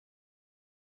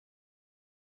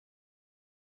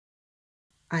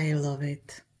I love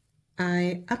it.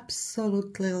 I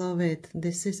absolutely love it.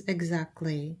 This is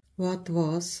exactly what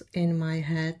was in my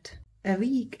head. A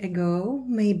week ago,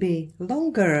 maybe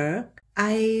longer,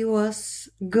 I was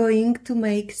going to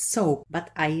make soap, but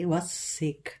I was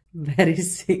sick, very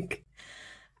sick.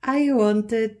 I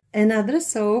wanted another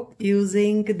soap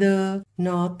using the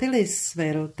Nautilus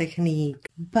swirl technique,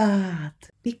 but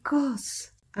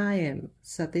because I am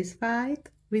satisfied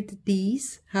with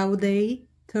these, how they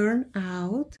turn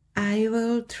out, I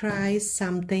will try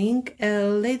something a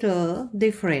little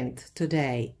different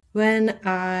today. When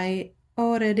I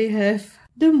already have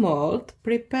the mold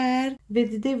prepared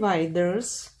with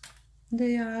dividers,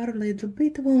 they are a little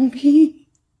bit wonky,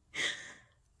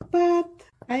 but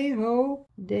I hope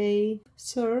they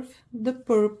serve the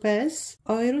purpose.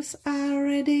 Oils are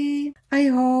ready. I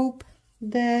hope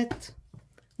that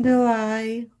the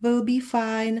lye will be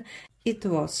fine. It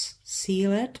was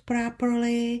sealed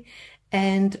properly,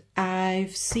 and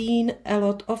I've seen a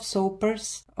lot of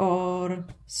soapers or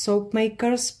soap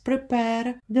makers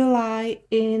prepare the lye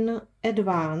in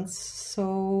advance,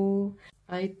 so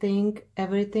I think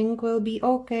everything will be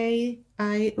okay.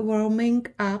 I warming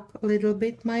up a little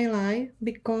bit my lye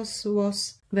because it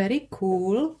was very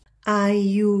cool. I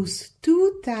use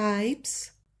two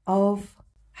types of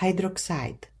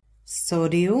hydroxide,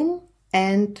 sodium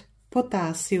and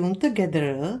potassium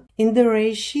together, and the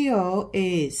ratio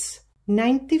is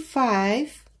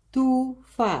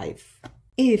 95:5.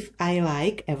 If I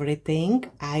like everything,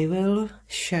 I will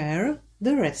share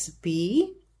the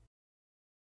recipe.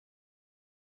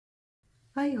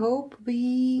 I hope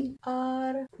we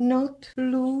are not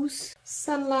lose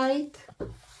sunlight.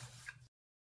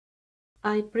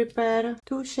 I prepare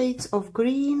 2 shades of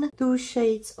green, 2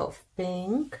 shades of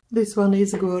pink. This one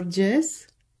is gorgeous.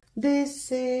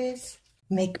 This is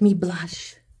make me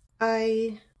blush.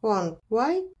 I want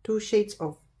white, 2 shades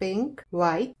of pink,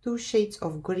 white, 2 shades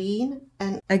of green,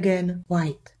 and again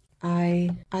white.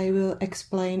 I will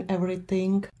explain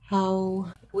everything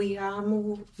how we are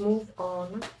move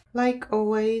on. Like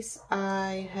always,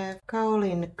 I have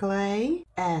kaolin clay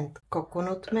and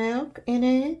coconut milk in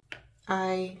it.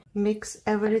 I mix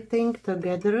everything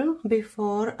together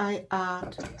before I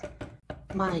add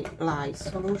my lye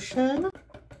solution.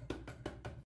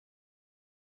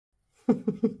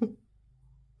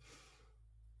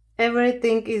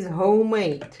 Everything is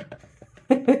homemade.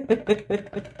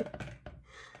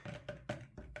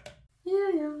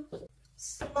 Yeah.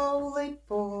 Slowly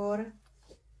pour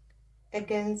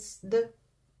against the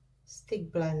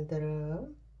stick blender.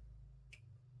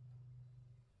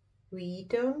 We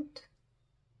don't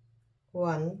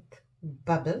want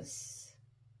bubbles.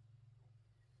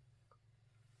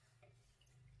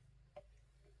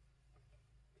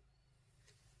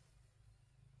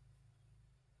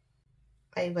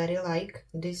 I very like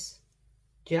this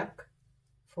jug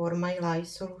for my lye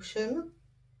solution.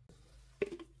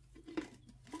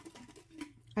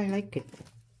 I like it.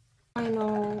 I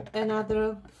know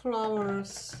another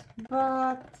flowers,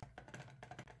 but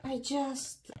I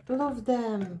just love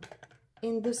them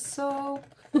in the soap,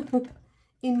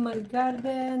 in my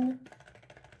garden,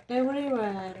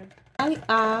 everywhere. I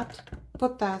add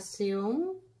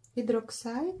potassium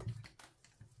hydroxide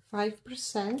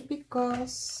 5%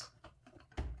 because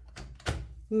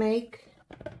make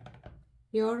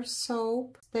your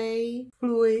soap stay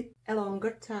fluid a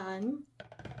longer time.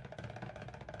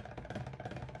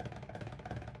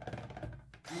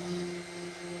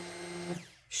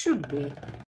 Should be.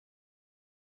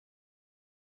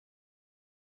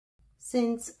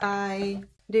 Since I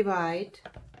divide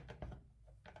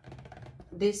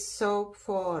this soap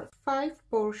for 5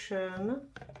 portions,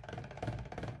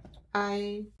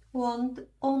 I want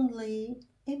only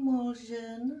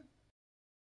emulsion.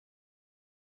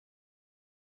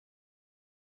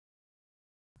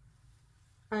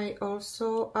 I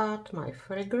also add my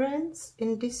fragrance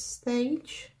in this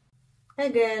stage.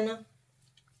 Again,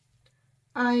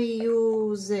 I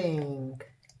using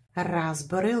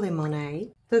raspberry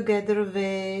lemonade together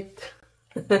with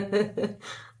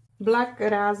black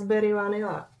raspberry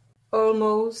vanilla.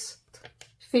 Almost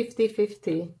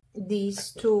 50-50.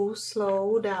 These two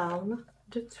slow down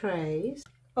the trace.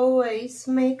 Always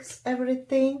mix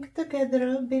everything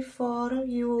together before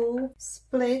you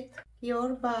split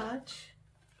your batch.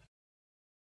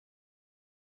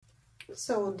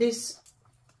 So this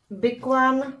big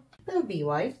one will be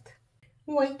white.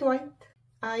 White.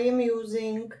 I am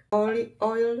using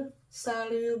oil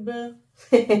soluble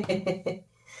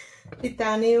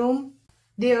titanium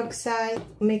dioxide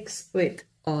mixed with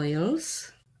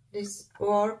oils. This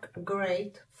work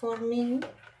great for me.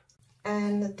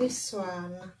 And this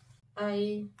one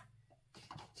I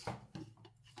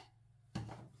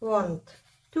want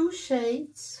 2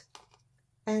 shades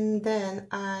and then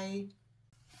I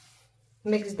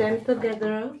mix them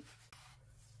together.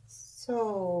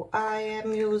 So I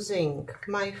am using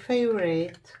my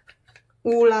favorite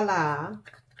Ooh La La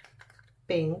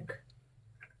pink.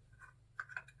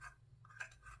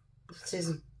 This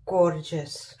is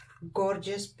gorgeous,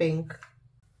 gorgeous pink.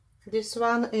 This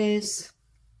one is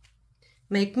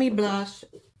Make Me Blush.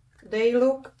 They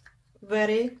look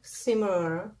very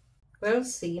similar. We'll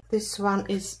see. This one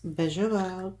is Beige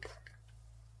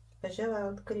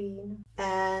green.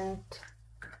 And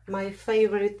my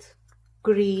favorite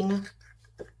green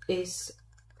is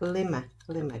Lime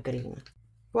green.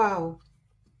 Wow,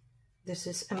 this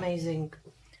is amazing.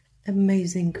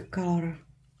 Amazing color.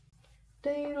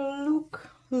 They look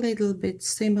a little bit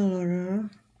similar.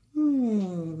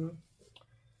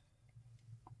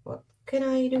 What can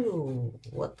I do?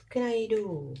 What can I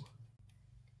do?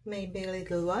 Maybe a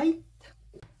little white.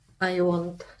 I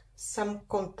want some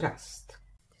contrast.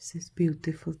 This is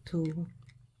beautiful too.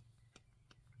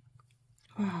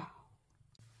 Wow.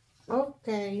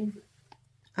 Okay.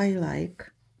 I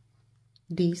like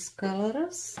these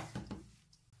colors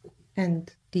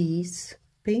and these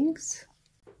pinks.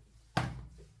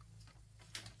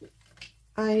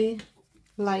 I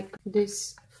like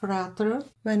this flutter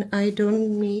when I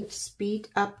don't need speed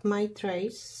up my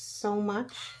trace so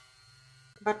much,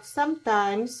 but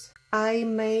sometimes I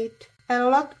made a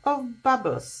lot of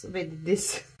bubbles with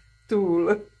this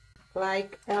tool,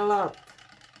 like a lot.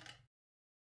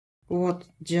 What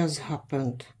just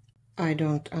happened? I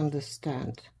don't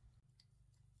understand.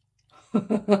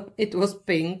 It was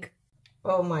pink.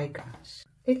 Oh my gosh,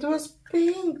 it was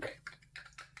pink.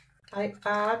 I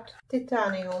add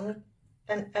titanium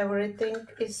and everything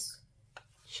is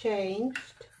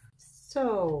changed.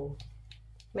 So,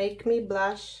 Make Me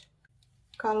Blush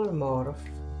Color Morph.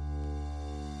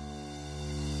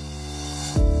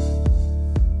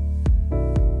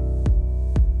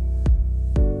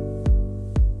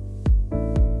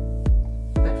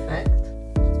 Perfect.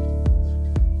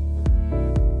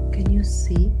 Can you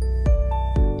see?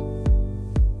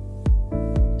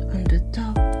 On the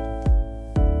top.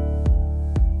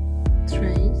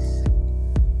 Trace.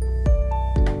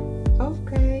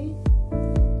 Okay.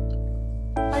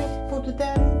 I put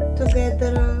them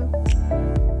together.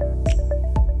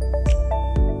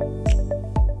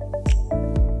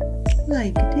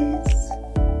 Like this.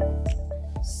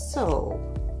 So,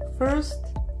 first,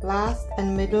 last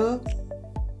and middle,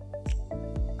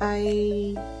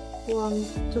 I want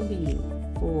to be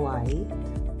white.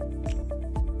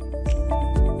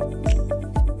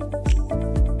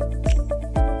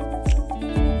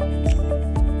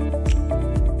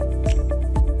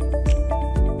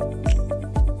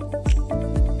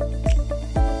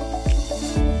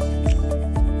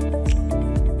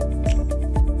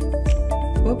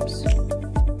 Oops.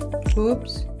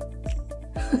 Oops.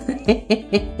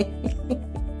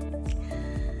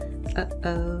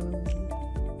 Uh-oh.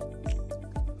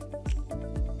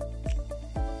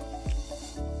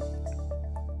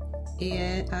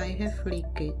 Yeah, I have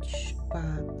leakage,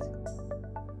 but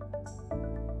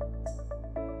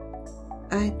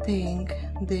I think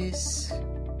this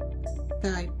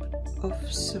type of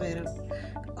swirl,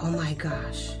 oh my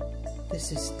gosh,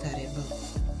 this is terrible.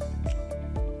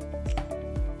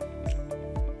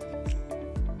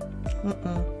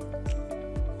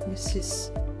 This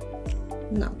is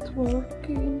not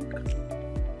working.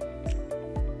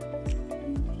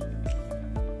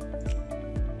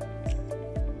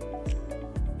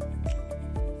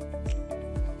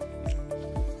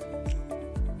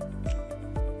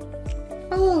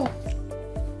 Oh,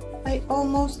 I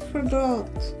almost forgot.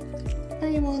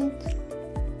 I want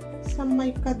some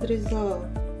mica drizzle.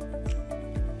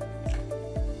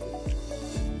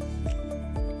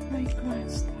 Like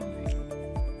last time.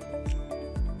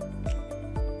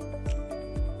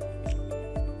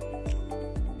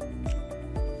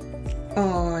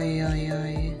 Oi, oi,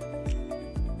 oi.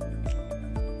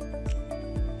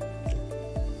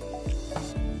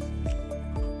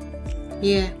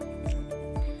 Yeah,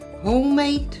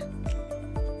 homemade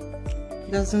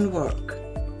doesn't work.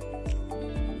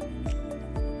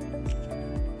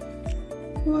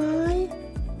 Why?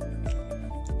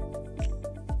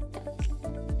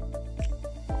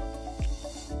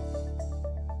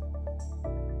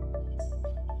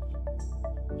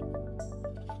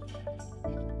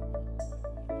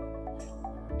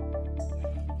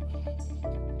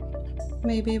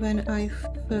 Maybe when I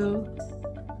fill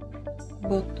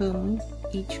bottom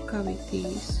each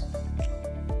cavities.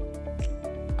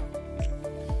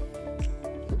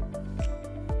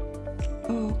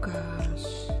 Oh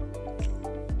gosh.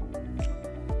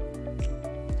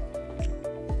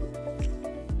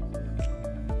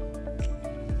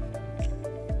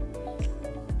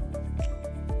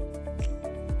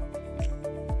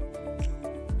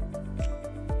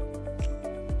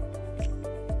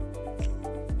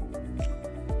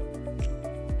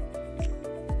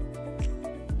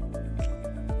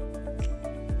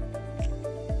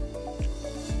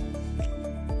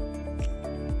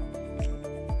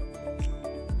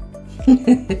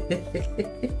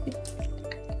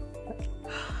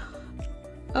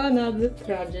 Another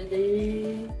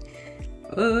tragedy.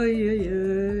 Oy, oy,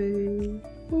 oy.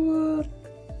 What?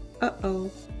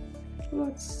 Uh-oh.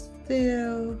 What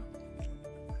still?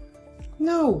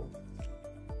 No.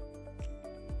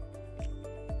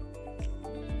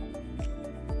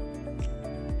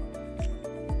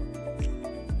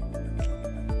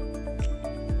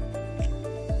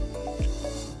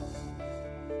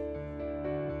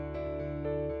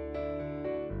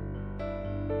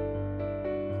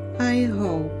 I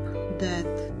hope that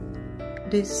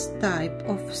this type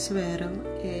of swirl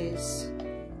is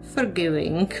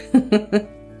forgiving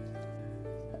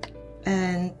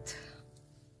and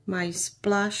my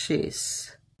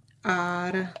splashes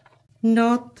are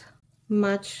not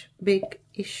much big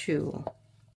issue.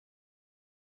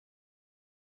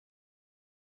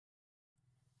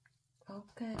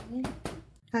 Okay,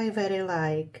 I very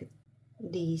like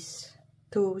these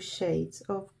two shades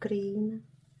of green.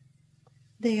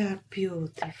 They are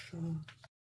beautiful.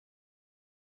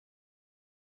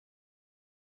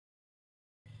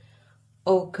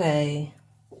 Okay,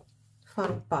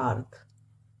 fun part.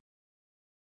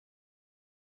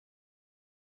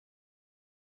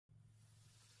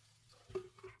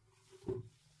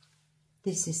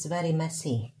 This is very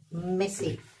messy.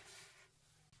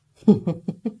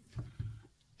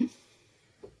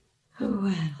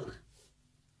 Well.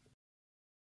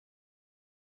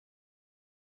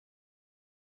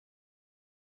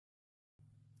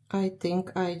 I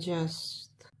think I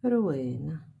just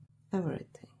ruin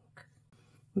everything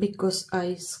because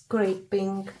I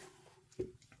scraping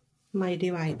my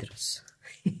dividers.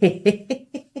 Can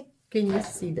you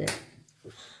see that?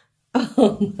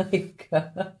 Oh my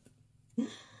god.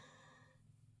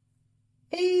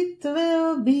 It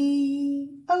will be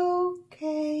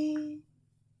okay.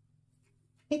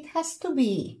 It has to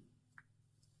be.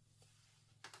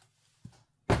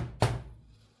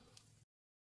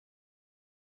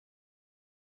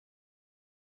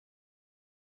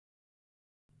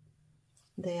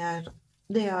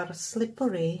 They are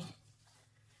slippery.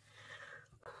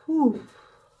 Whew.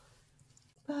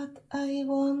 But I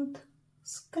won't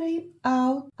scrape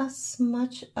out as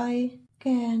much I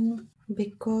can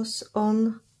because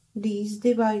on these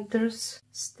dividers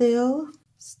still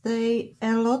stay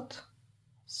a lot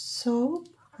soap,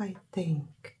 I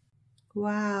think.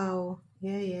 Wow.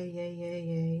 Yeah.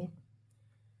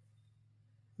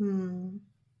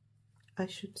 I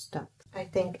should stop. I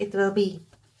think it will be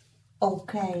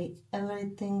okay.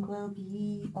 Everything will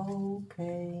be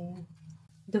okay.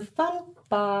 The fun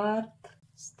part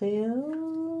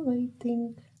still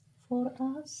waiting for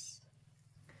us.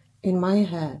 In my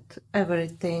head,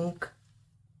 everything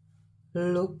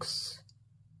looks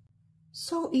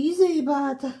so easy,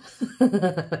 but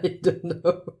I don't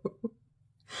know.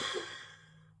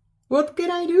 What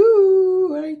can I do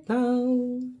right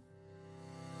now?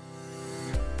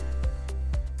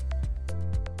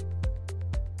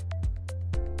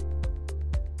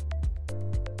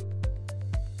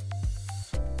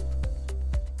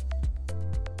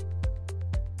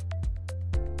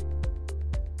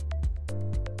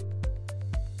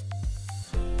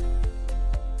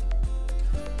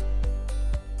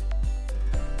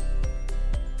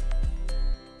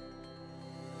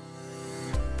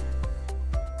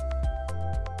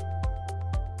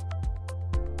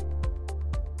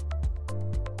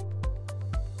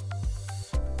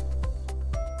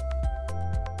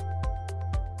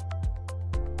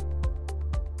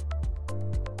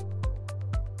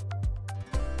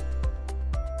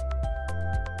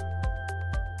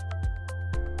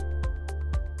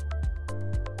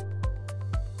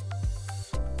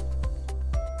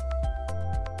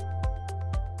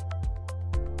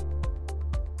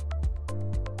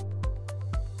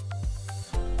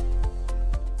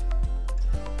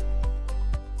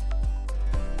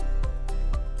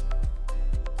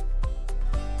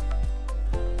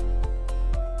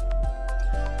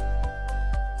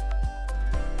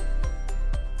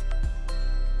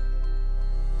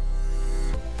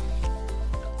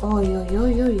 Oi, oi,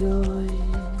 oi, oi, oi.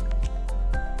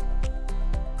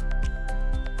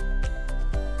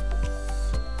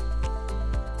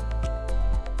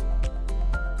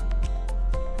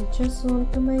 I just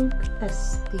want to make a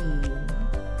stem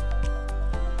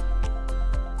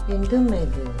in the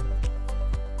middle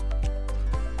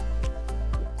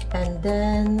and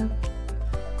then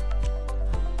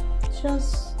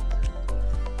just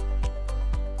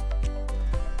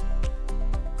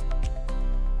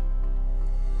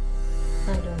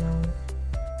I don't know.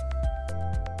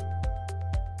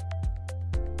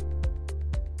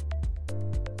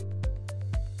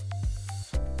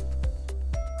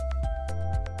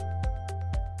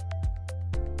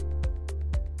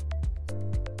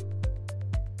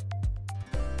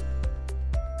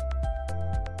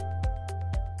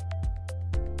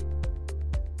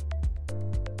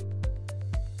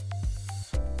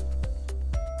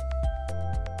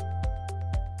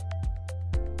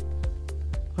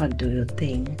 What do you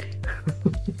think?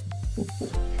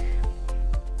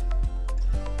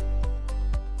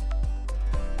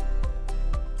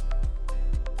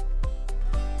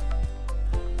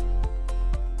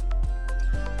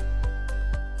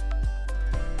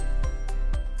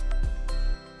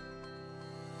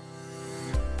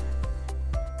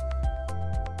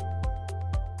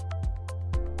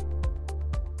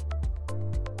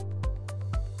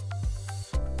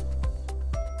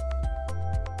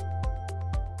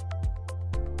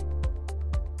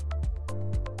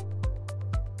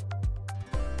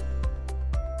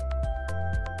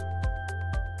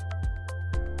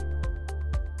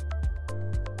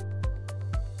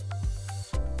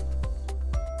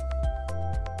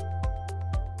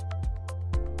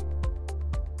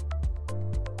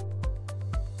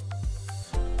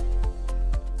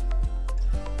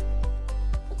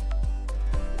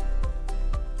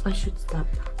 I should stop.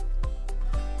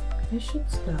 I should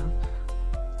stop.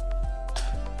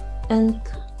 And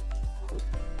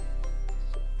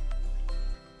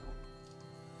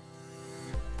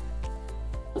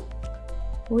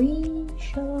we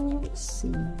shall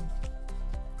see.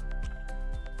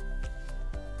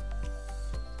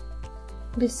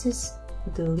 This is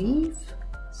the leaf,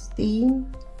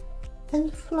 stem,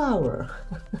 and flower.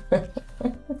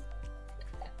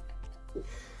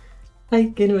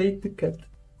 I can't wait to cut.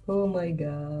 Oh my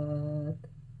god.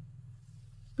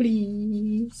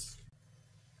 Please.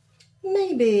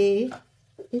 Maybe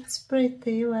it's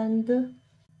pretty when the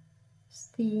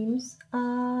stems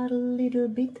are a little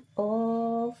bit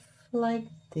off like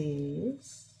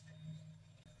this.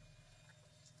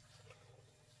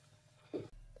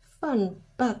 Fun,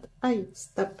 but I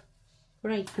stop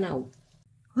right now.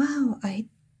 Wow, I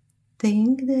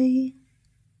think they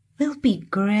will be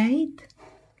great.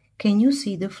 Can you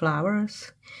see the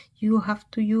flowers? You have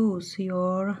to use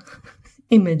your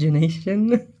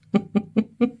imagination.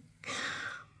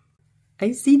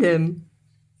 I see them.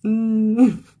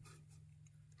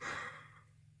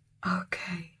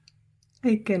 Okay,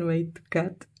 I can't wait to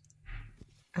cut.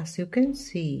 As you can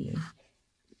see,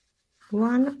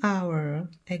 1 hour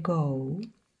ago,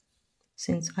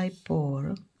 since I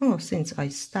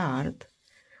start,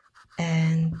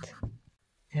 and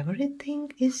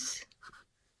everything is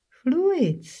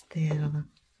fluid still.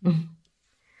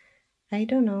 I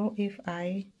don't know if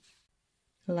I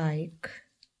like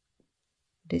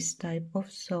this type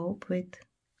of soap with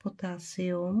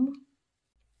potassium,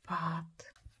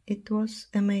 but it was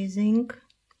amazing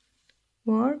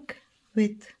work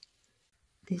with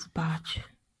this batch.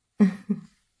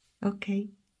 Okay.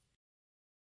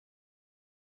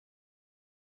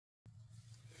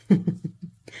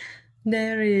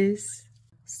 There is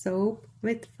soap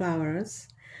with flowers.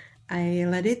 I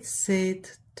let it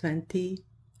sit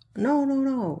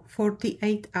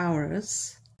 48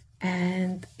 hours,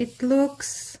 and it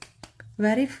looks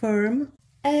very firm.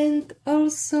 And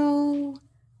also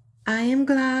I am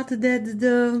glad that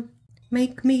the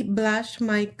Make Me Blush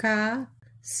mica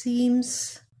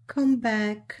seems come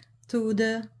back to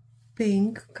the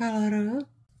pink color.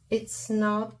 It's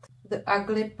not the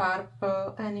ugly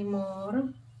purple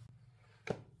anymore.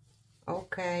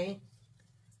 Okay,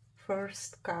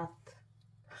 first cut.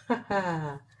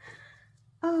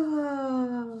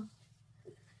 Oh,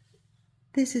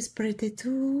 this is pretty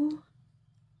too.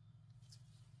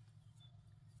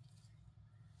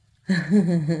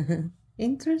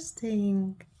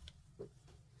 Interesting.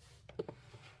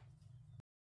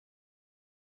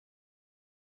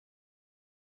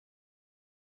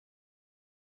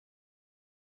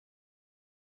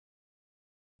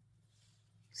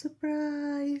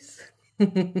 Surprise.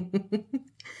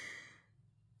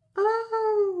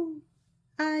 Oh,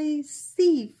 I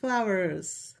see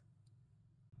flowers.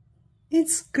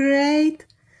 It's great.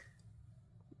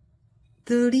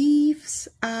 The leaves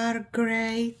are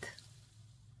great.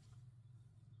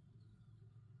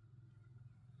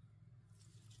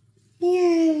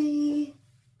 Yay!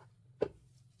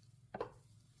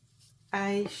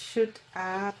 I should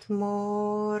add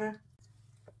more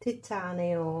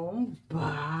titanium,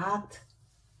 but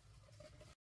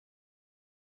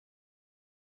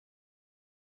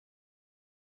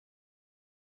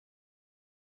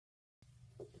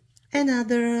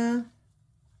another.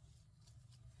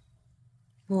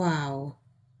 Wow.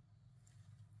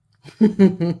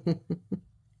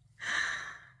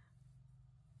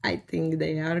 I think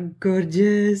they are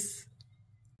gorgeous.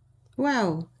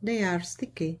 Wow, they are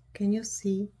sticky. Can you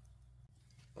see?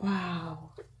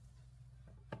 Wow.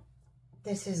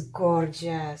 This is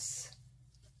gorgeous.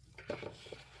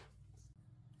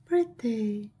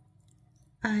 Pretty.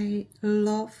 I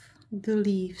love the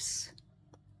leaves.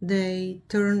 They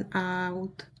turn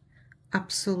out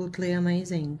absolutely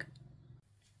amazing.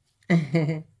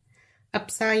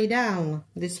 Upside down.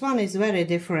 This one is very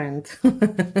different.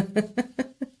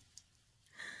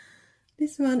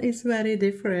 This one is very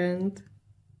different.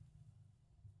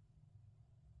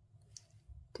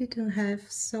 Didn't have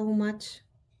so much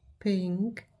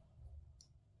pink.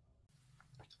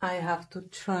 I have to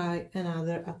try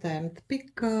another attempt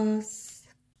because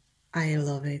I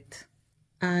love it.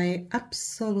 I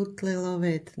absolutely love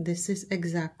it. This is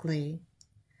exactly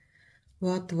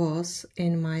what was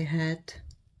in my head.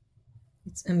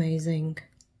 It's amazing.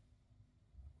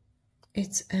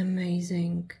 It's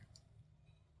amazing.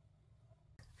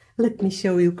 Let me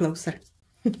show you closer.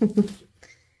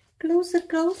 Closer,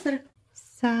 closer.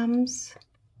 Some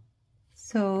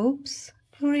soaps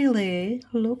really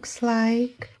looks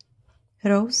like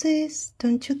roses,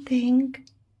 don't you think?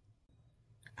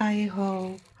 I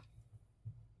hope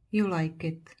you like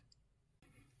it.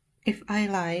 If I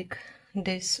like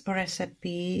this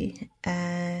recipe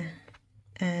and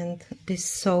this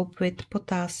soap with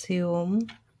potassium,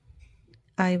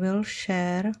 I will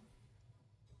share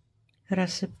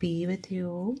recipe with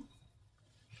you.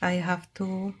 I have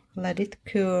to let it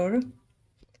cure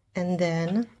and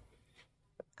then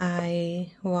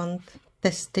I want to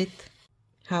test it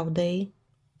how they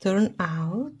turn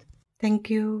out. Thank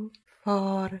you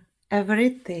for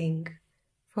everything,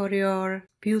 for your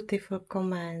beautiful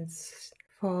comments,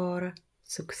 for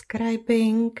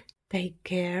subscribing. Take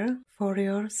care for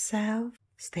yourself.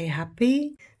 Stay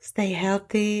happy, stay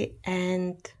healthy,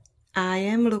 and I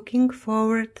am looking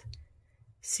forward.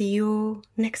 See you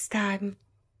next time.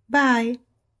 Bye.